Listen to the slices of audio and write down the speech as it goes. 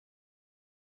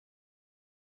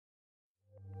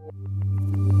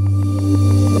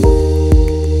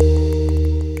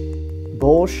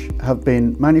Borche have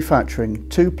been manufacturing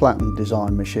two-platen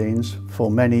design machines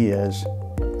for many years.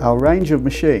 Our range of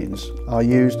machines are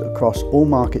used across all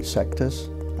market sectors,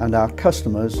 and our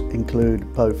customers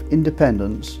include both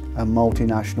independents and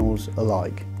multinationals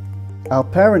alike. Our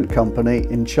parent company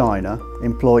in China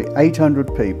employ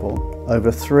 800 people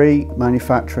over 3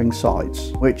 manufacturing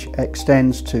sites, which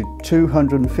extends to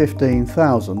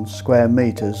 215,000 square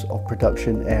meters of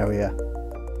production area.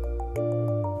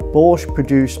 Borche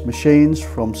produced machines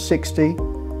from 60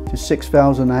 to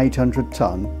 6,800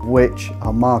 tonne, which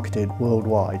are marketed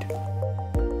worldwide.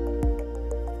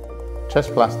 Chess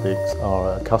Plastics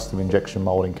are a custom injection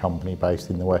moulding company based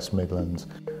in the West Midlands.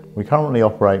 We currently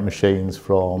operate machines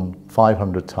from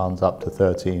 500 tonnes up to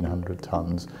 1,300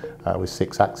 tonnes with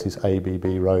 6-axis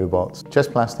ABB robots. Chess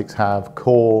Plastics have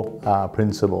core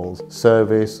principles: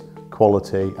 service,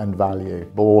 quality and value.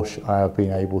 Borche have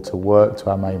been able to work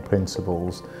to our main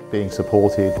principles, being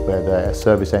supported by their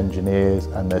service engineers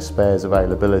and their spares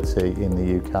availability in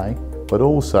the UK. But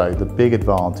also the big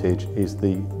advantage is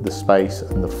the space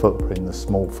and the footprint, the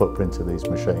small footprint of these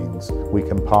machines. We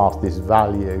can pass this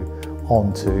value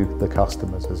onto the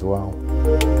customers as well.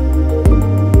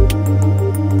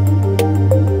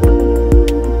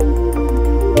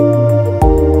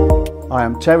 I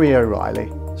am Terry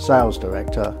O'Reilly, Sales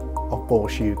Director of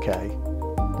Borche UK.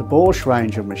 The Borche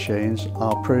range of machines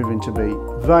are proving to be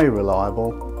very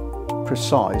reliable,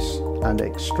 precise and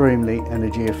extremely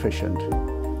energy efficient.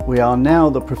 We are now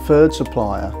the preferred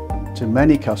supplier to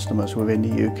many customers within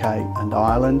the UK and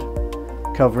Ireland,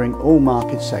 covering all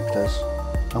market sectors,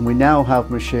 and we now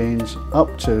have machines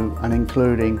up to and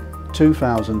including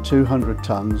 2,200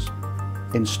 tonnes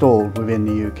installed within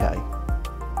the UK.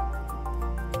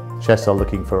 Chess are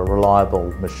looking for a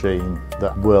reliable machine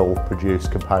that will produce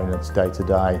components day to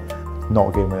day,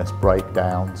 not giving us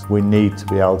breakdowns. We need to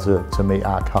be able to meet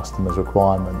our customers'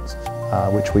 requirements,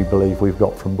 which we believe we've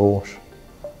got from Borche.